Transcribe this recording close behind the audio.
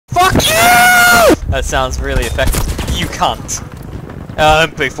Fuck you! That sounds really effective. You cunt.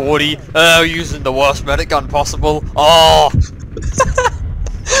 MP40. Using the worst medic gun possible. Oh!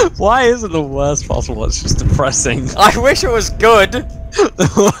 Why is it the worst possible? It's just depressing. I wish it was good.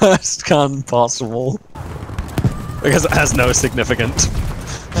 The worst gun possible. Because it has no significance.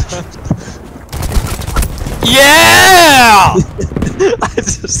 Yeah! I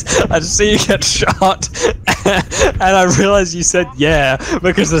just see you get shot, and I realize you said yeah,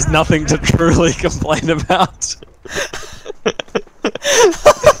 because there's nothing to truly complain about.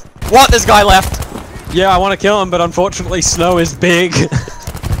 What? This guy left. Yeah, I want to kill him, but unfortunately snow is big.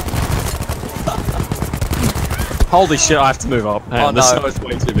 Holy shit, I have to move up. Oh, the no. snow is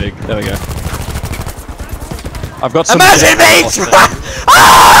way too big. There we go. I've got some. Imagine me!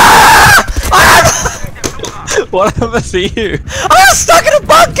 What happened to you? I got stuck in a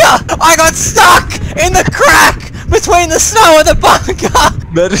bunker! I got stuck in the crack between the snow and the bunker!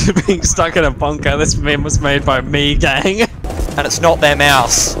 Imagine being stuck in a bunker. This meme was made by me, gang. And it's not their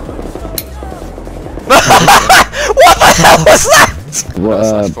mouse. What the hell was that?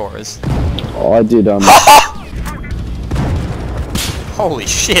 /4 is. I did, Holy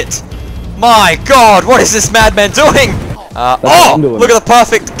shit. My god, what is this madman doing? Oh! Look at the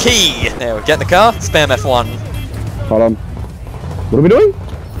perfect key! There, we get in the car, spam F1. Hold on. What are we doing?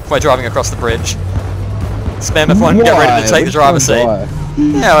 We're driving across the bridge. Spam F1, get ready to take the driver's seat.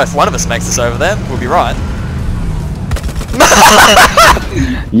 Yeah, if one of us makes this over there, we'll be right.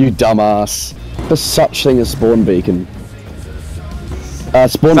 You dumbass. There's such thing as spawn beacon.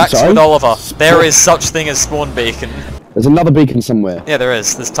 Spawn, Facts sorry? with Oliver. There is such thing as spawn beacon. There's another beacon somewhere. Yeah, there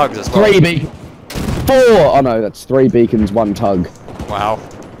is. There's tugs as well. 3 beacons. 4! Oh no, that's 3 beacons, 1 tug. Wow.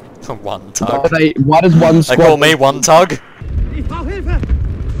 One tug. Why does one squad... They call me one tug?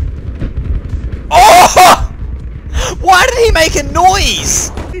 Oh! Why did he make a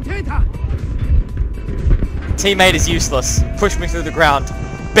noise? Teammate is useless. Pushed me through the ground.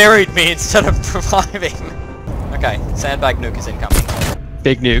 Buried me instead of reviving. Okay, sandbag nuke is incoming.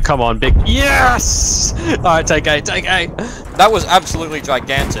 Big nuke, come on, big. Yes! Alright, take A, take A. That was absolutely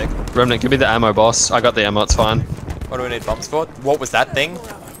gigantic. Remnant, give me the ammo, boss. I got the ammo, it's fine. What do we need bombs for? What was that thing?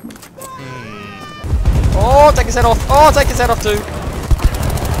 Oh, take his head off. Oh, take his head off too.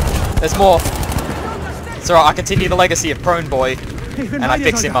 There's more. It's alright, I continue the legacy of Prone Boy. And I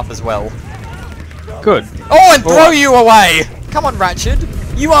fix him up as well. Good. Oh, and throw you away! Come on, Ratchet.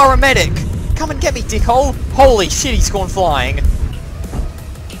 You are a medic. Come and get me, dickhole. Holy shit, he's gone flying.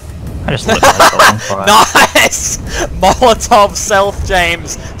 I just lit myself on fire. Nice! Molotov self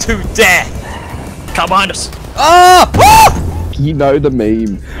James to death. Come behind us. Oh! Oh! You know the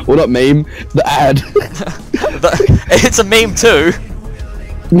meme. Well, not meme, the ad. It's a meme too.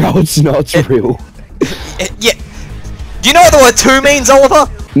 No, it's not, it's real. Yeah. Do you know what the word two means, Oliver?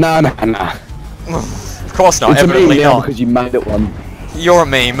 Nah. Of course not, It's a meme evidently now not. because you made it one. You're a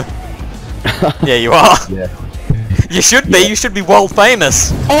meme. Yeah, you are. Yeah. You should be, you should be world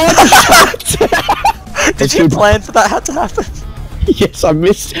famous. Oh, Did you plan for that to happen? Yes, I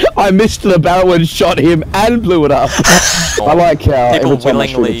missed the barrel and shot him and blew it up. I like how People every time I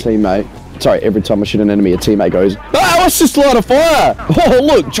shoot a teammate, every time I shoot an enemy, a teammate goes, "Ah, what's this line of fire? Oh,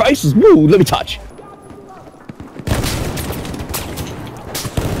 look, traces. Woo, let me touch."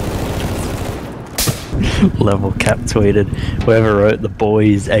 Level Cap tweeted, whoever wrote the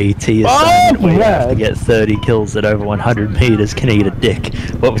boys AT assignment where you have to get 30 kills at over 100 meters can eat a dick.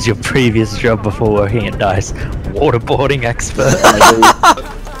 What was your previous job before working at DICE? Waterboarding expert.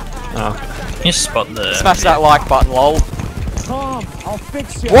 Oh. You spot the... Smash that like button, lol. Tom, I'll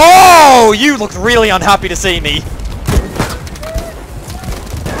fix you. Whoa! You look really unhappy to see me.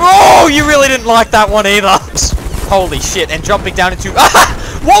 Oh, you really didn't like that one either. Holy shit, and jumping down into...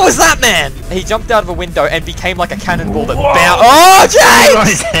 What was that, man? He jumped out of a window and became like a cannonball that bounced. Oh, James! On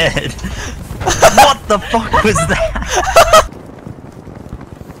his head. What the fuck was that?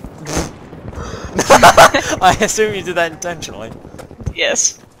 I assume you did that intentionally.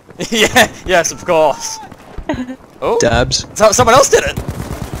 Yes. Yeah, yes, of course. Oh, Dabs. so someone else did it.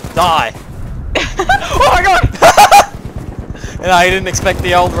 Die. Oh my god! And I didn't expect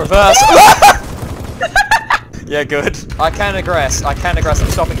the old reverse. Yeah, good. I can aggress. I'm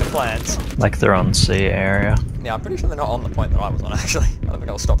stopping the plans. Like they're on C area. Yeah, I'm pretty sure they're not on the point that I was on, actually. I don't think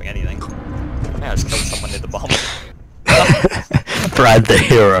I was stopping anything. Yeah, I just killed someone near the bomb. Brad the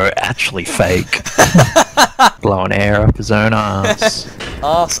hero, actually fake. Blowing air up his own ass.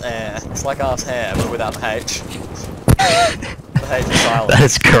 Arse air. It's like arse hair, but without the H. The H is silent. That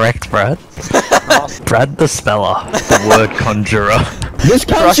is correct, Brad. Brad the speller, the word conjurer. This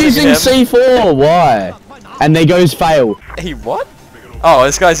cunt's using him. C4, why? And there goes fail. He what? Oh,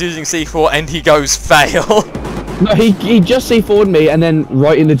 this guy's using C4 and he goes fail. No, he just C4'd me and then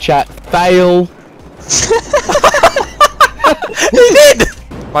wrote in the chat, fail. He did!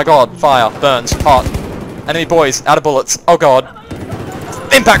 My god, fire, burns, hot. Enemy boys, out of bullets. Oh god.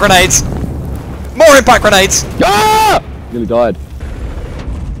 Impact grenades! More impact grenades! Ah! Nearly died.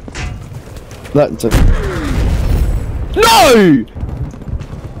 That's a... No!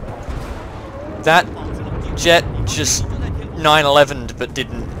 That jet just 9/11'd but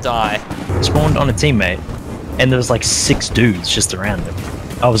didn't die. Spawned on a teammate, and there was like 6 dudes just around them.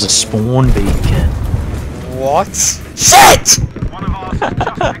 I was a spawn beacon. What? Shit!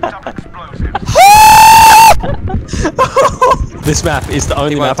 This map is the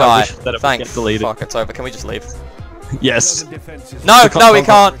only He map won't I die. wish that it would Thank get deleted. fuck, it's over. Can we just leave? Yes. No, no, we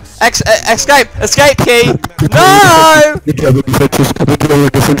can't. Escape! Escape key! No! Look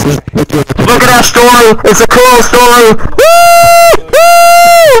at our story! It's a cool story!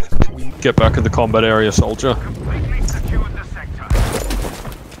 Woo! Get back in the combat area, soldier.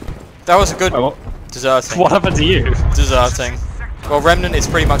 That was a good Oh, deserting. what happened to you? Deserting. Well, Remnant is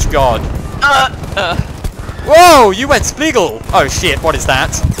pretty much God. Whoa! You went Spiegel! Oh shit, what is that?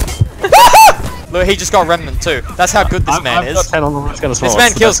 Look, he just got Remnant too. That's how good this man I've got is. 10 on the right gun as well. This man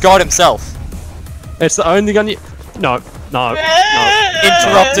It's the kills best. God himself. It's the only gun you... No, no, no.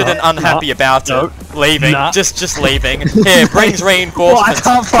 Interrupted and unhappy about no, it. Leaving. nah. Just leaving. Here, brings reinforcements.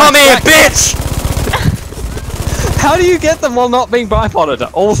 Well, I can't Come here, fight bitch! How do you get them while not being bipoded?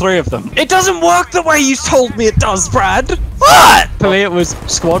 All 3 of them. It doesn't work the way you told me it does, Brad! What? For me, it was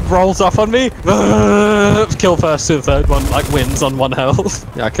squad rolls up on me, kill first to the third one, like wins on 1 health.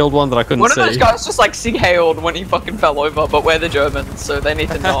 Yeah, I killed one that I couldn't One of see. those guys just like sig hailed when he fucking fell over, but we're the Germans, so they need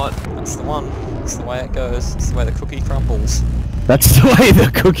to not. That's the one. That's the way it goes. That's the way the cookie crumbles. That's the way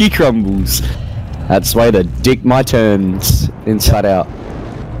the cookie crumbles. That's the way the dick my turns inside out.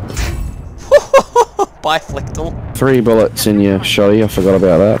 Bye, Flicktle. 3 bullets in your shotty, I forgot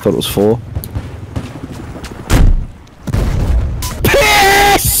about that. I thought it was 4.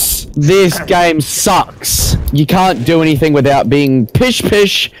 Piss! This game sucks. You can't do anything without being pish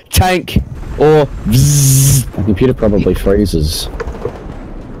pish, tank, or bzzz. My computer probably freezes.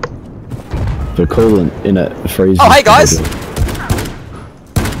 The coolant in it freezes. Oh, hey guys!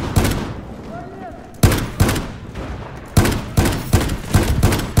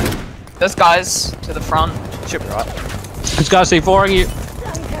 There's guys to the front. Should be right. This guy's C4ing you.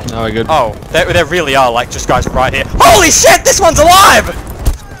 Oh, we're good. Oh, there really are like just guys right here. Holy shit, this one's alive!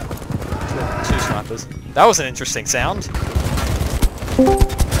 2 snipers. That was an interesting sound.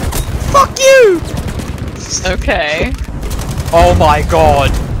 Fuck you! Okay. Oh my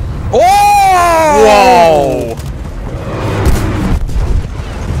god. Oh! Whoa!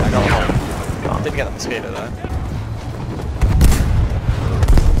 I got one. Didn't get the mosquito though.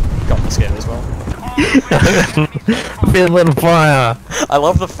 Got the mosquito as well. Feeling fire. I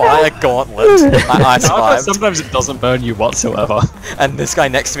love the fire gauntlet. I survived. Sometimes it doesn't burn you whatsoever. And this guy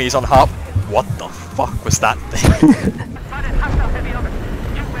next to me is on harp. What the fuck was that thing?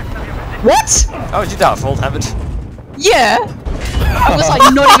 What? Oh, did you die full damage? Yeah. I was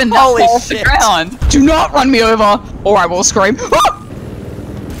like not even that Holy far off the shit. ground. Do not run me over, or I will scream.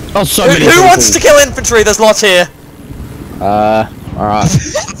 Oh, so Who many wants to people. kill infantry? There's lots here. Alright.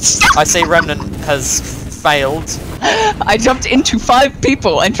 I see Remnant has failed. I jumped into 5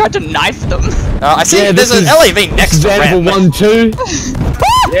 people and tried to knife them. I see Yeah, there's this an is- LAV next to Example Rem. 1, 2.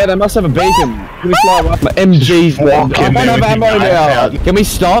 Yeah, they must have a beacon. Can we fly away? My MG's left. I don't have ammo now. Can we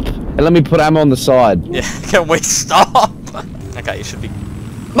stop? And let me put ammo on the side. Yeah, can we stop? Okay, you should be.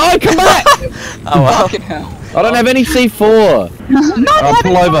 No, come back! Oh well. Fucking hell. I don't have any C4. I'll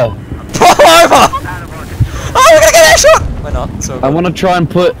pull over. Pull over! Oh, we're gonna get that shot! We're not. So I want to try and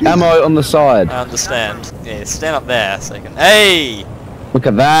put ammo on the side. I understand. Yeah, stand up there so you can. Hey! Look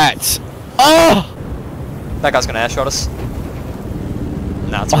at that. Oh! That guy's gonna air shot us.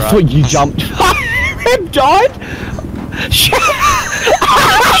 Nah, it's I alright. thought you jumped. Rem died?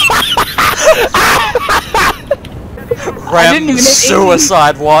 I didn't Rem even hit E.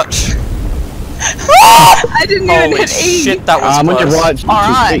 suicide watch. I didn't even Holy hit E. shit, that was I'm on your close.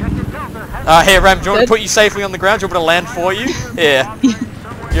 right. Alright. Here, Rem, do you want to Good. put you safely on the ground? Do you want me to land for you? Here.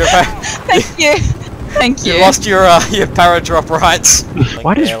 You're okay. Thank you. Thank you. You lost your paradrop rights.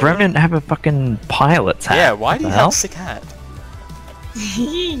 Why does Yeah, Remnant have a fucking pilot's hat? Yeah, why do you What the have hell? a sick hat?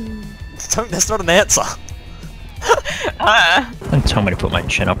 That's not an answer. Don't tell me to put my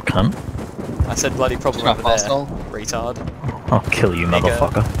chin up, cunt. I said bloody problem Not over there. hostile. Retard. I'll kill you, Nigga.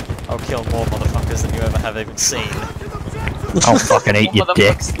 motherfucker. I'll kill more motherfuckers than you ever have even seen. I'll fucking eat your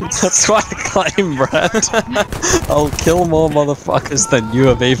dick. That's what I claim, Brad. I'll kill more motherfuckers than you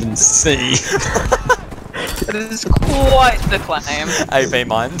have even seen. That is quite the claim. AB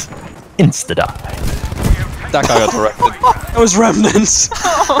mind. Insta-die. That guy got directed. That was remnants.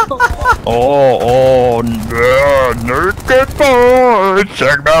 Oh, no, naked boy,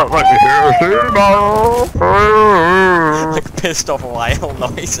 check out what you Like pissed off whale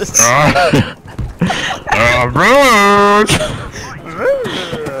noises.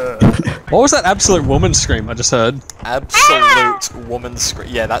 What was that absolute woman scream I just heard? Absolute woman scream.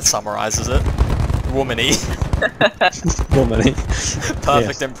 Yeah, that summarizes it. Womany. Womany.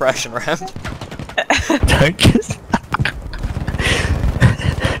 Perfect impression, Ram. Don't just...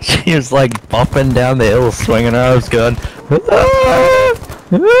 She was like bopping down the hill, swinging her arms, going. How do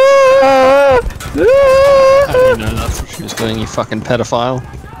you know that's what she was doing, you fucking pedophile?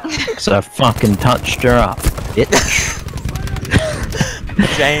 So I fucking touched her up. Bitch.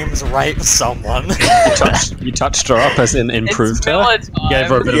 James raped someone. You touched her up as in improved her? Gave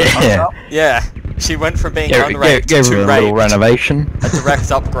her a bit of a touch up? Yeah. She went from being Gave unraped her to a little raped. renovation. A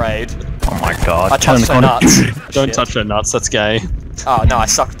direct upgrade. Oh my god. I touched her nuts. Don't Shit. touch her nuts, that's gay. Oh no, I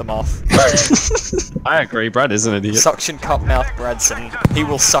sucked them off. I agree, Brad is an idiot. Suction cup mouth Bradson. He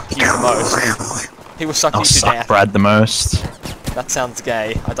will suck you the most. He will suck I'll you to suck death. Brad the most. That sounds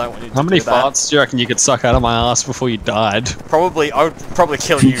gay. I don't want you to How many do that. farts do you reckon you could suck out of my ass before you died? Probably, I would probably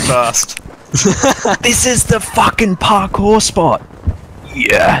kill you first. This is the fucking parkour spot.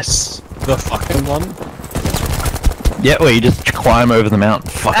 Yes. The fucking one? Yeah, where you just climb over the mountain.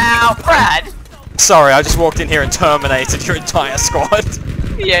 Fucking. Ow, Brad! Sorry, I just walked in here and terminated your entire squad.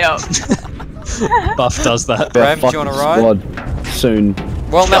 Yeah. Buff does that. Ram, do you wanna ride? Squad. Soon.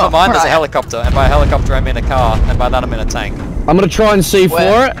 Well, never mind, there's a right. helicopter, and by a helicopter I mean a car, and by that I mean a tank. I'm gonna try and see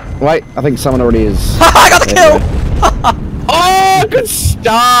Where? for it. Wait, I think someone already is. I got the There kill! you Oh, good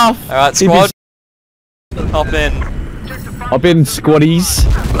stuff! Alright, squad. Hop in. I've been squaddies.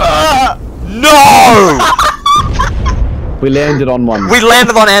 No! We landed on one. We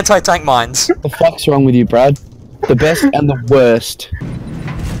landed on anti-tank mines. What the fuck's wrong with you, Brad? The best and the worst.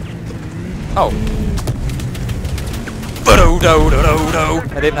 Oh. Ba-do-do-do-do-do.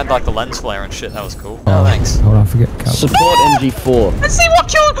 I didn't have like the lens flare and shit, that was cool. Oh, thanks. Hold on, forget cover. Support MG4. Let's see what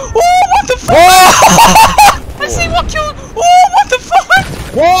killed. Oh, what the fuck? Let's see what killed. Oh, what the fuck?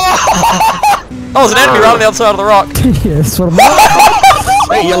 Oh, there's an enemy right on the other side of the rock. Yeah, that's what I'm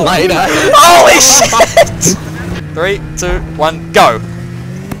See you later. Holy shit! 3, 2, 1, go!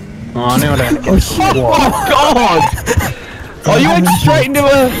 Oh shit. Oh god! Oh, you went straight into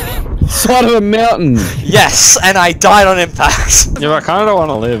a side of a mountain. Yes, and I died on impact. Yeah, I kinda don't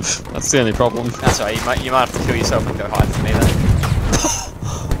wanna live. That's the only problem. That's right, you might have to kill yourself and go hide from me then.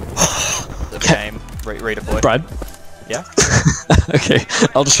 The game, redeploy. Brad? Yeah? Okay,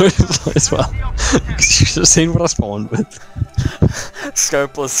 I'll just redeploy as well. Because you should have seen what I spawned with.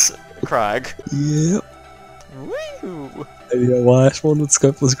 Scopeless Crag. Yep. Woo! You know why I spawned with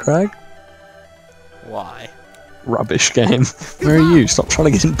Scopeless Crag? Why? Rubbish game. Where are you? Stop trying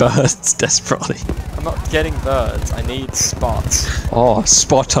to get in birds desperately. I'm not getting birds, I need spots. Oh,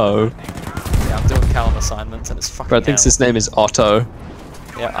 Spotto. Yeah, I'm doing Callum assignments and it's fucking Brad thinks hell. his name is Otto.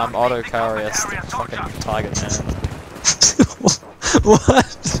 Yeah, I'm Otto Carius, the fucking tiger man. What?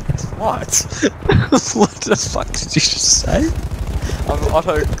 What? What the fuck did you just say? I'm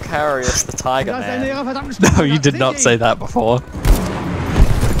Otto Carius, the tiger man. No, you did not say that before.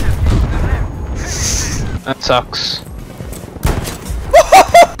 That sucks.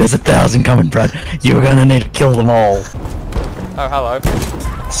 There's 1,000 coming, Brad. You're gonna need to kill them all. Oh, hello.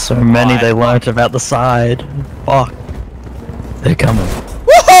 So many Why? they learnt about the side. Fuck. They're coming.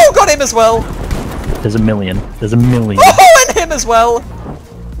 Woohoo! Got him as well! There's a million. There's a million. Oh, and him as well!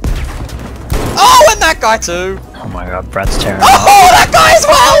 Oh, and that guy too! Oh my god, Brad's tearing Oh, that guy as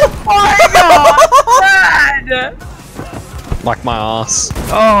well! Brad! Like my ass.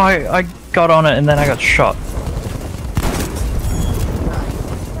 Oh, I got on it and then I got shot.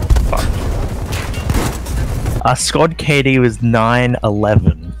 Fuck. Our squad KD was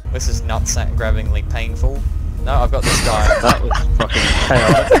 911. This is nutsack-grabbingly painful. No, I've got this guy. That was fucking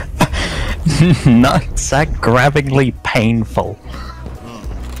chaotic. Nutsack grabbingly painful.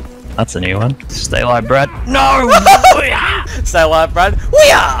 That's a new one. Stay alive, Brad. No! Stay alive, Brad.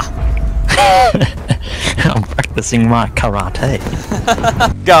 We are! I'm practicing my karate.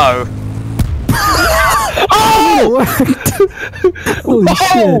 Go. Oh! Holy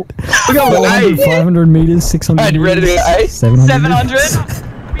shit. We got 400, 500 meters, 600 Hey, ready to meters, go, eh? 700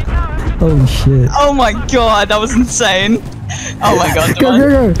 700? Holy shit. Oh my god, that was insane. Oh my god, Go, go,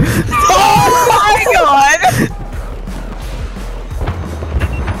 go. Oh my god!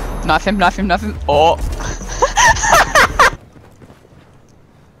 Knife him, knife him, knife him. Oh.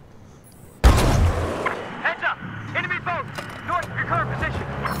 Heads up! Enemy boat! North of your current position!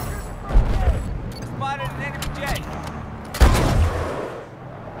 Spotted an enemy jet!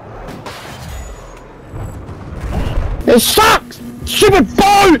 It sucks! Stupid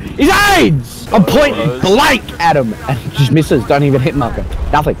bow is AIDS! I'm pointing blank at him and he just misses. Don't even hit marker.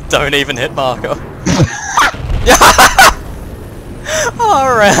 Nothing. Don't even hit marker.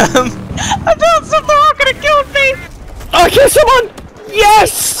 RM! I thought something was gonna kill me! I killed someone!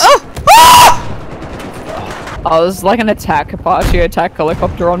 Yes! Oh! Ah! Oh, there's like an Apache attack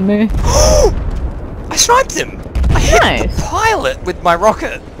helicopter on me. I sniped him! I hit Nice. the pilot with my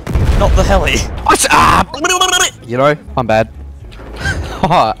rocket, not the heli. You know, I'm bad.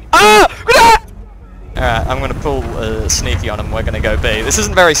 Alright, I'm gonna pull sneaky on him. We're gonna go B. This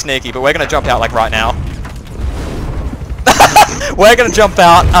isn't very sneaky, but we're gonna jump out like right now. We're gonna jump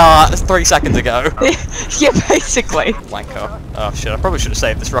out 3 seconds ago. Yeah, basically. Wanker. Oh shit, I probably should have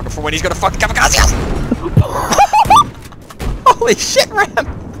saved this rocket for when he's gonna fucking kamikaze us! Holy shit, Ram!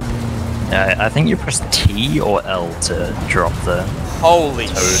 Yeah, I think you press T or L to drop the Holy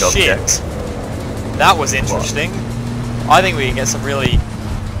toad shit! object. That was interesting. I think we can get some really...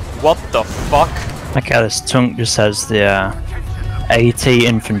 What the fuck? Okay, this Tunk just has the AT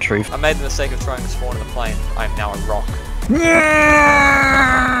infantry. I made the mistake of trying to spawn in the plane. I am now a rock.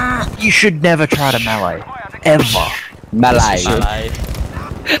 You should never try to melee. Ever. Malay. Melee.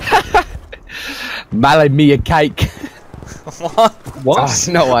 Malay me a cake. What? What?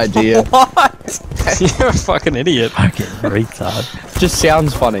 Oh, no idea. What? You're a fucking idiot. Fucking retard. Just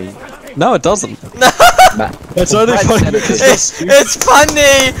sounds funny. No, it doesn't. Ma- It's only Brad funny said it because is. It's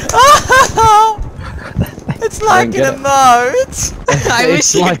funny! It's like an get it. emote! I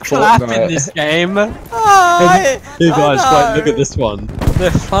It's wish you like could clap in Fortnite. this game. Oh, You guys, I wait, look know. at this one.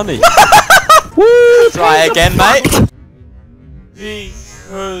 They're funny. Try again, mate.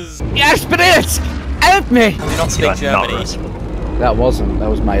 Because Yes, but it's help me. we do not speak Germany. That wasn't. That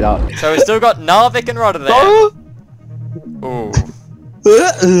was made up. So we still got Narvik and Rodder there. Ooh.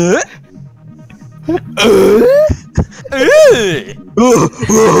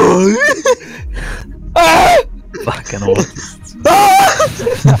 Fucking awesome.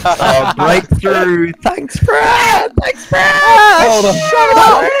 Oh, breakthrough! Thanks, Brad! Thanks, Brad! Hold on. Shut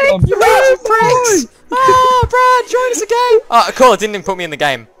up! You pricks! Oh, Brad, join us again! Oh, cool, it didn't even put me in the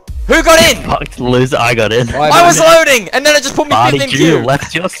game. Who got in? Fucked loser, I got in. I was loading, and then it just put me Barty fifth in Q queue.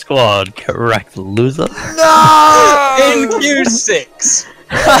 left your squad. Correct, loser. No! In Q6.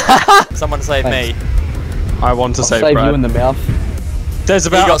 Someone save me. I want to I'll say save Brad. you in the mouth. There's He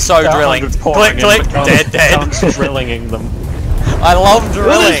about got so drilling. 100 pouring Click, in, click, but dead, dead. I'm drillinging them. I love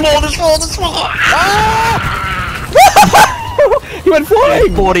drilling. You went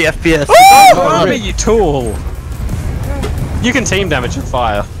flying. 40 FPS. Oh, you tool. You can team damage and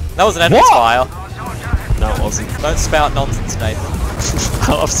fire. That was an enemy fire. No, it wasn't. Don't spout nonsense, Nathan.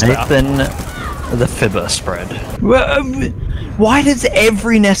 I love Sprout. Nathan, the fibber spread. Why does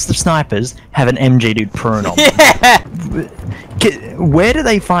every nest of snipers have an MG dude prone on them? Yeah! Where do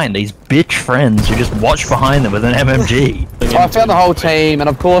they find these bitch friends who just watch behind them with an MMG? So I found the whole team, and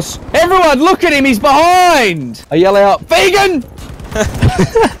of course, everyone, look at him, he's behind! I yell out, vegan!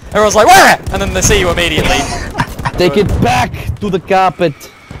 Everyone's like, where? And then they see you immediately. Take it back to the carpet.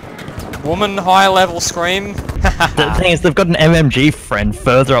 Woman high level scream. The thing is, they've got an MMG friend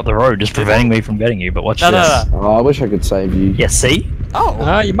further up the road, just preventing me from getting you. But watch No, this. no, no. Oh, I wish I could save you. Yeah, see?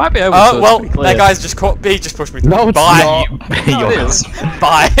 Oh. You might be able to. Oh, well, it's pretty that clear. guy's just caught. He just pushed me through. No, it's Bye. not. Your it is.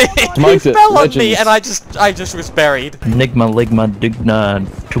 Bye. Smoked He it. fell on me, Legends. and I just was buried. Nigma, Ligma, Digna,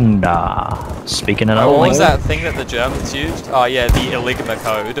 Tunda. Speaking in Oh, old what was language. that thing that the Germans used? Oh yeah, the Eligma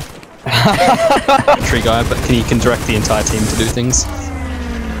code. Tree guy, but he can direct the entire team to do things.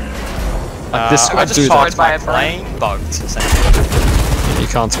 Like this I would just do tried that. my plane bugged, essentially. You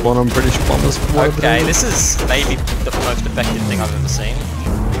can't spawn on British bombers. Okay, this is maybe the most effective thing I've ever seen.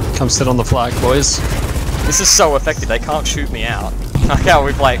 Come sit on the flag, boys. This is so effective, they can't shoot me out. Like how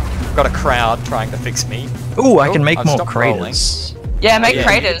we've got a crowd trying to fix me. Ooh, I can make I've more stopped craters. Yeah, make Yeah,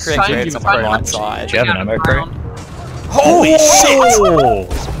 craters. create Try and craters keep on the running right up side. Do you have an ammo crate? Holy shit!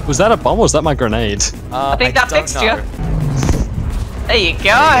 Oh! Was that a bomb or was that my grenade? I think that don't fixed know. you. There you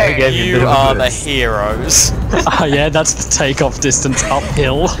go. gave you a bit You of a are the boost. heroes. Oh yeah, that's the takeoff distance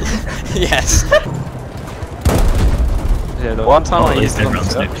uphill. Yes. Yeah, the one time Oh, I at least used it,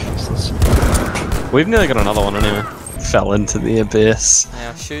 everyone's useless. we've nearly got another one anyway. Fell into the abyss.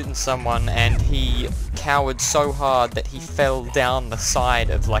 Now shooting someone and he cowered so hard that he fell down the side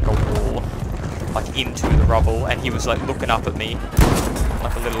of like a wall, like into the rubble, and he was like looking up at me, like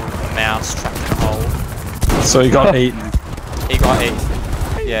like a little mouse trapped in a hole. So he got eaten. He got eaten.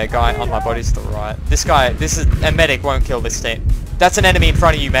 Yeah, guy on my body's to the right. This guy, a medic won't kill this team. That's an enemy in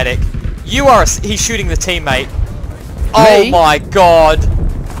front of you, medic. You are he's shooting the teammate. Oh my god.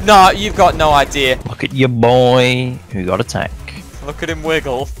 No, you've got no idea. Look at your boy who got a tank. Look at him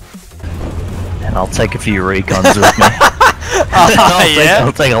wiggle. And I'll take a few recons with me.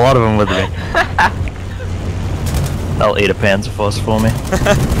 I'll take a lot of them with me. They'll eat a Panzerfaust for me.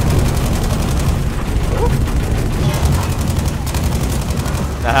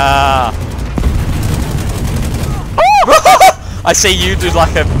 Ah. I see you do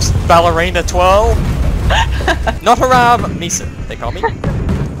like a ballerina twirl. Not Haram, Misa, they call me. You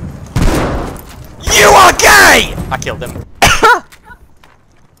are gay! I killed him.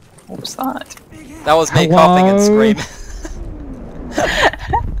 What was that? That was me coughing and screaming.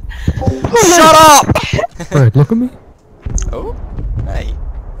 Shut up! Right, look at me. Oh, hey.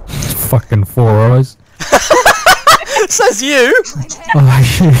 Fucking 4 eyes. Says you!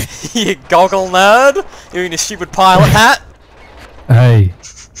 Oh, You goggle nerd! You're in a stupid pilot hat! hey.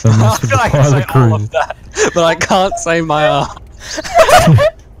 Don't I mess with feel the like I can say pilot all crew. of that, but I can't say my arm.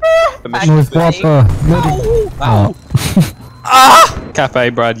 North Whopper. Oh. Ah! Cafe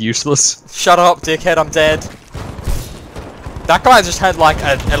Brad useless. Shut up, dickhead, I'm dead. That guy just had like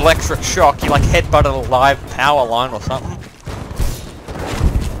an electric shock. He like headbutted a live power line or something.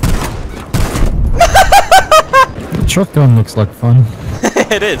 The shotgun looks like fun.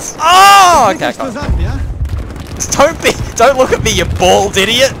 It is. Oh, okay. Don't look at me, you bald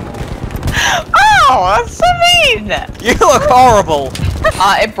idiot. Oh, that's so mean! You look horrible.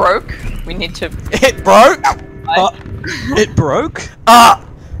 It broke. We need to It broke. It broke? It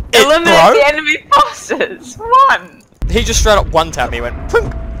eliminate broke. the enemy bosses. One. He just straight up one-tapped me, went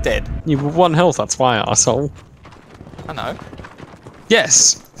punk, dead. You were 1 health, that's why, asshole. I know.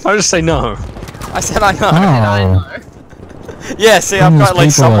 Yes. I just say no. I said I know. Oh. Yeah, see, I've got at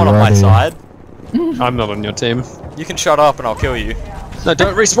least people someone on my already. side. I'm not on your team. You can shut up and I'll kill you. No,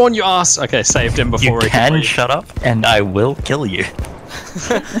 don't respawn, you ass! Okay, saved him You before he can leave. shut up, and I will kill you.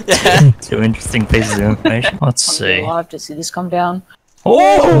 Yeah. 2 interesting pieces of information. Let's see. I'll have to see this come down.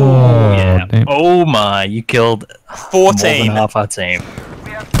 Oh, yeah. damn. Oh my, you killed more 14. than half our team.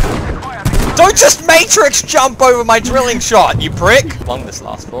 Don't just matrix jump over my drilling shot, you prick! How long this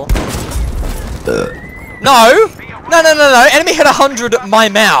last for? No! No! Enemy hit 100 at my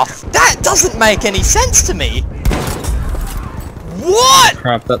mouth. That doesn't make any sense to me. What?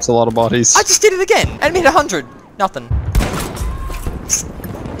 Crap, that's a lot of bodies. I just did it again. Enemy hit 100. Nothing.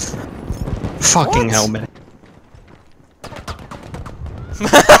 Fucking What? hell, man.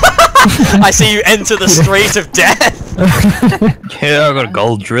 I see you enter the street of death. Yeah, I got a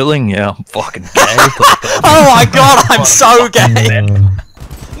gold drilling. Yeah, I'm fucking gay. Oh my god, I'm so gay.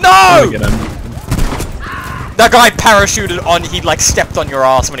 No! Get him. That guy parachuted on, he like stepped on your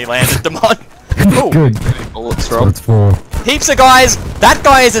ass when he landed, Demon. Good. Bullets, So Rob. it's 4. Heaps of guys, that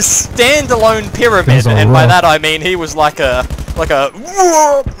guy is a standalone pyramid, There's a and by rock. that I mean he was like a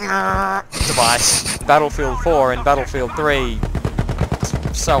device. Battlefield 4 and Battlefield 3,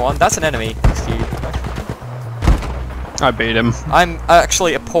 so on. That's an enemy. I beat him. I'm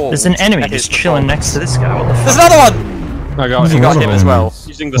actually appalled. There's an enemy at his just chilling performance. next to this guy. What the fuck? There's another one! I got You There's a him. got lot him of as well. enemies.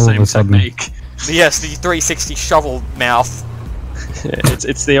 Using the All of same a sudden. technique. Yes, the 360 shovel mouth.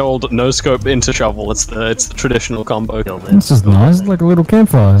 It's the old no scope into shovel. It's the traditional combo. This is nice, like a little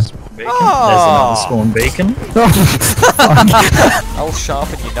campfire. There's another spawn beacon. I'll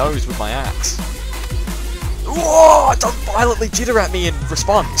sharpen your nose with my axe. Whoa! Don't violently jitter at me in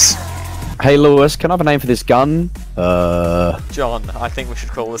response. Hey Lewis, can I have a name for this gun? John, I think we should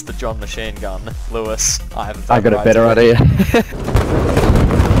call this the John Machine Gun. Lewis, I haven't I got a familiarised better with it. idea.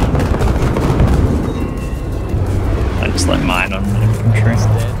 I just let mine on infantry.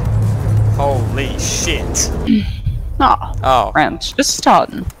 Holy shit. Ah, Oh, round's just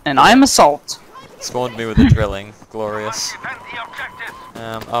starting, and I'm assault. spawned me with the drilling. Glorious. Defend the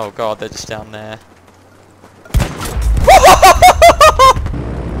objectives. Oh god, they're just down there.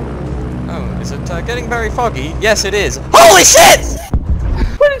 Oh, is it getting very foggy? Yes, it is. Holy shit!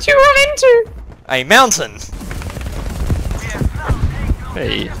 What did you run into? A mountain.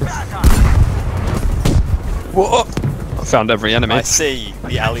 Hey. Whoa! I found every enemy. I see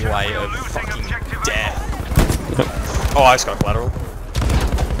the alleyway of fucking death. Oh, I just got a collateral.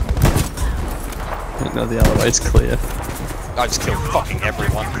 No, the other way's clear. I just killed fucking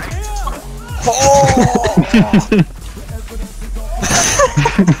everyone. Oh!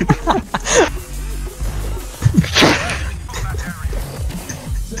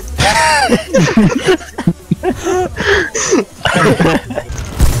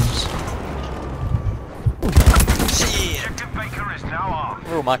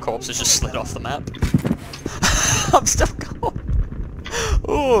 corpse has just slid off the map. I'm still going.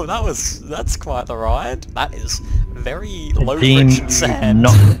 Ooh, that's quite the ride. That is very low friction sand.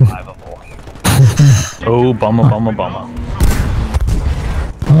 Not survivable. Oh, bomber.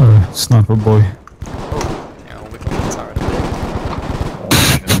 Oh, sniper boy. Yeah, I'll whip on the turret a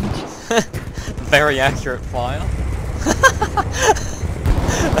bit. Very accurate fire.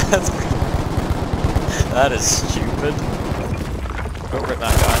 That is stupid. Go rip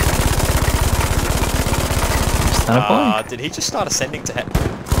that guy. Did he just start ascending to heaven?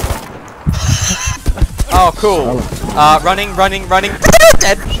 Oh, cool. Running.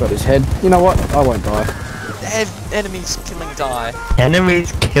 Dead. Shot his head. You know what? I won't die. Enemies killing die.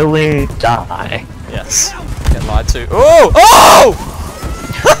 Enemies killing die. Yes. Get lied to. Oh! Oh!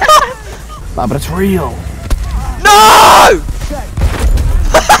 Nah, but it's real. No!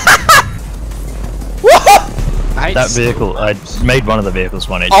 That vehicle, I made one of the vehicles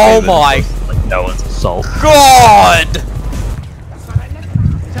 1 HP. Oh my! Like no one's assault. God!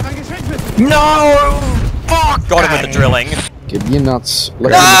 No! Fuck! Got him with the drilling. Give you nuts. No!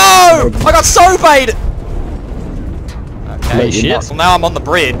 I got so baited! Okay, Let you shit. nuts. Well, now I'm on the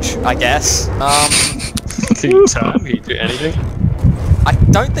bridge, I guess. Can you turn? Can you do anything? I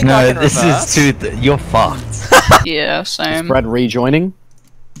don't think I No, can this reverse. is too. You're fucked. Yeah, Is same. Brad rejoining?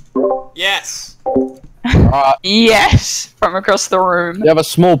 Yes! Alright. Yes! From across the room. You have a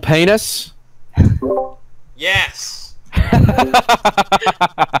small penis? Yes!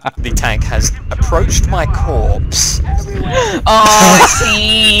 The tank has approached my corpse. Oh, I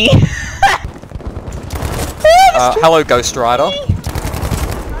see. Hello, Ghost Rider.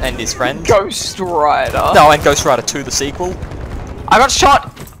 And his friend. Ghost Rider. No, and Ghost Rider 2, the sequel. I got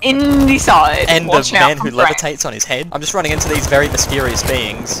shot in the side. And Watch the out man who from Frank. levitates on his head. I'm just running into these very mysterious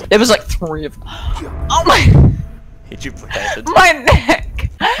beings. There was like 3 of them. Oh my... He duplicated. My neck!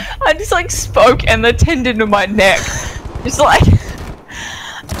 I just like spoke and the tendon of my neck just like...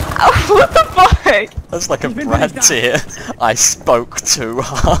 What the fuck? That's like a Brad tier. I spoke too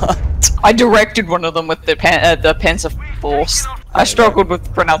hard. I directed one of them with the Panzer Force. I struggled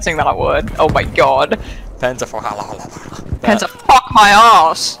with pronouncing that word. Oh my god. Panzer, Panzer, fuck my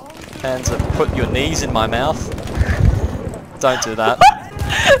ass! Panzer, put your knees in my mouth. Don't do that.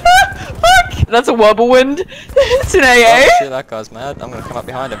 Fuck! That's a whirlwind. It's an AA. Oh shit, that guy's mad. I'm gonna come up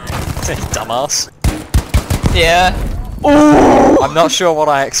behind him. Dumbass. Yeah. Ooh. I'm not sure what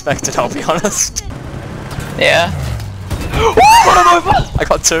I expected, I'll be honest. Yeah. I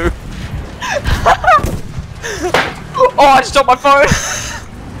got 2. Oh, I just dropped my phone.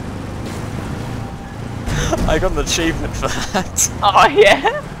 I got an achievement for that. Oh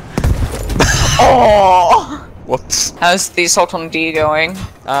yeah. Oh. Whoops. How's the assault on D going?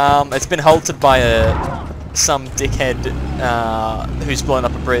 It's been halted by some dickhead who's blown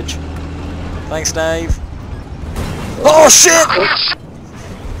up a bridge. Thanks, Dave. Oh shit!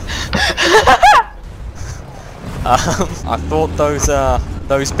 I thought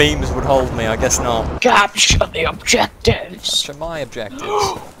those beams would hold me. I guess not. Capture the objectives. Capture my objectives.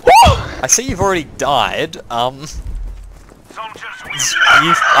 I see you've already died. You fell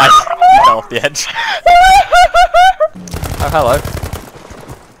off the edge. Oh, hello.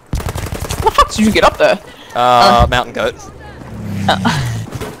 How the fuck did you get up there? Mountain goat.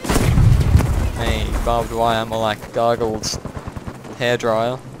 Hey, barbed wire, more like gargled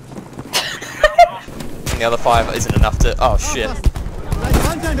hairdryer. And the other 5 isn't enough to. Oh shit.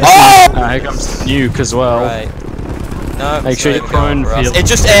 Oh! Here comes the nuke as well. Right. No. Make it's sure not you're even going prone for us. field. It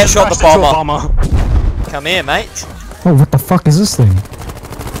just air shot the Crashed into a bomber. Come here, mate. Oh, what the fuck is this thing?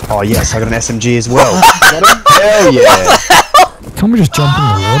 Oh yes, I got an SMG as well. Hell yeah! Can't we just jump in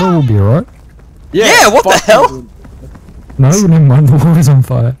the water? We'll be alright. Yeah, what the hell? No, never mind. The water's on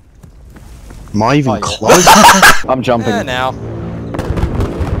fire. Am I even close? I'm jumping. Yeah, now.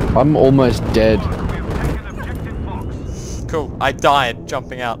 I'm almost dead. Cool. I died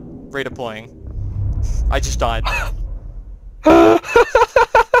jumping out, redeploying. I just died. And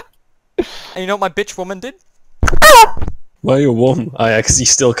you know what my bitch woman did? Well, you're warm. I actually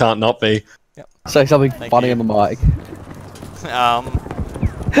still can't not be. Yep. Say something Thank funny you. on the mic.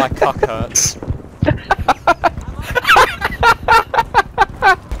 My cock hurts.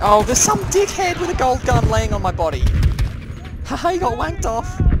 Oh, there's some dickhead with a gold gun laying on my body. Haha, you got wanked off.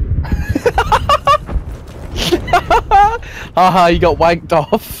 Haha, you got wanked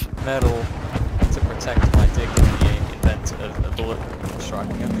off. Metal to protect my dick from the invent of a bullet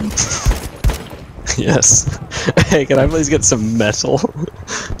striking it. Yes. Hey, can I please get some metal?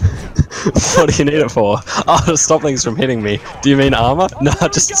 What do you need it for? Oh, to stop things from hitting me. Do you mean armor? No,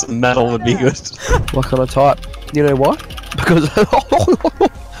 just some metal would be good. What kind of type? You know why? Because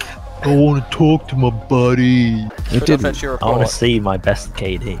I want to talk to my buddy. Could not fetch your I want report. to see my best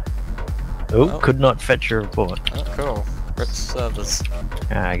KD. Oh, Oh. could not fetch a report. Oh, cool. Rip servers.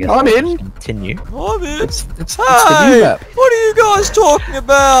 I guess I'm I'll in. just continue. I'm in. It's the new map. What are you guys talking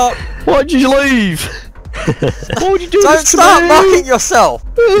about? Why'd you leave? Why would you do Don't this to start me? mocking yourself.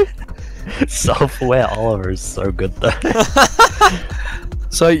 Self-aware Oliver is so good though.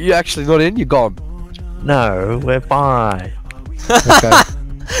 So you're actually not in? You're gone. No, we're fine. Okay.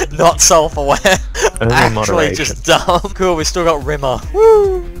 Not self-aware. Only Actually moderation. just dumb. Cool, we still got Rimmer.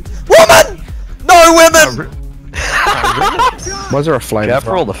 Woo! Woman! No women! Why is there a flame?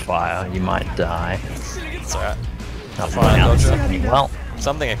 Careful all the fire, you might die. It's alright. Nothing Fine, else. Dodger. Well,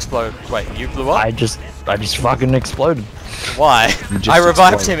 Something exploded. Wait, you blew up? I just fucking exploded. Why? just I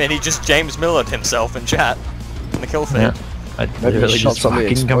revived exploded. him and he just James Millered himself in chat. In the kill feed. Yeah. I Maybe literally he shot just something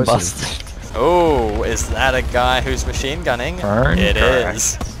fucking explosive. combusted. Oh, is that a guy who's machine gunning? Burn It correct.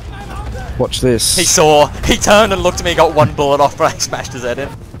 is. Watch this. He saw, he turned and looked at me, got one bullet off, but I smashed his head in.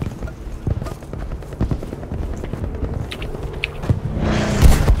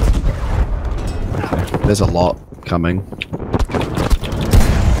 There's a lot coming.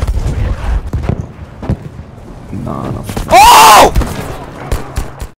 Nah, no. Oh!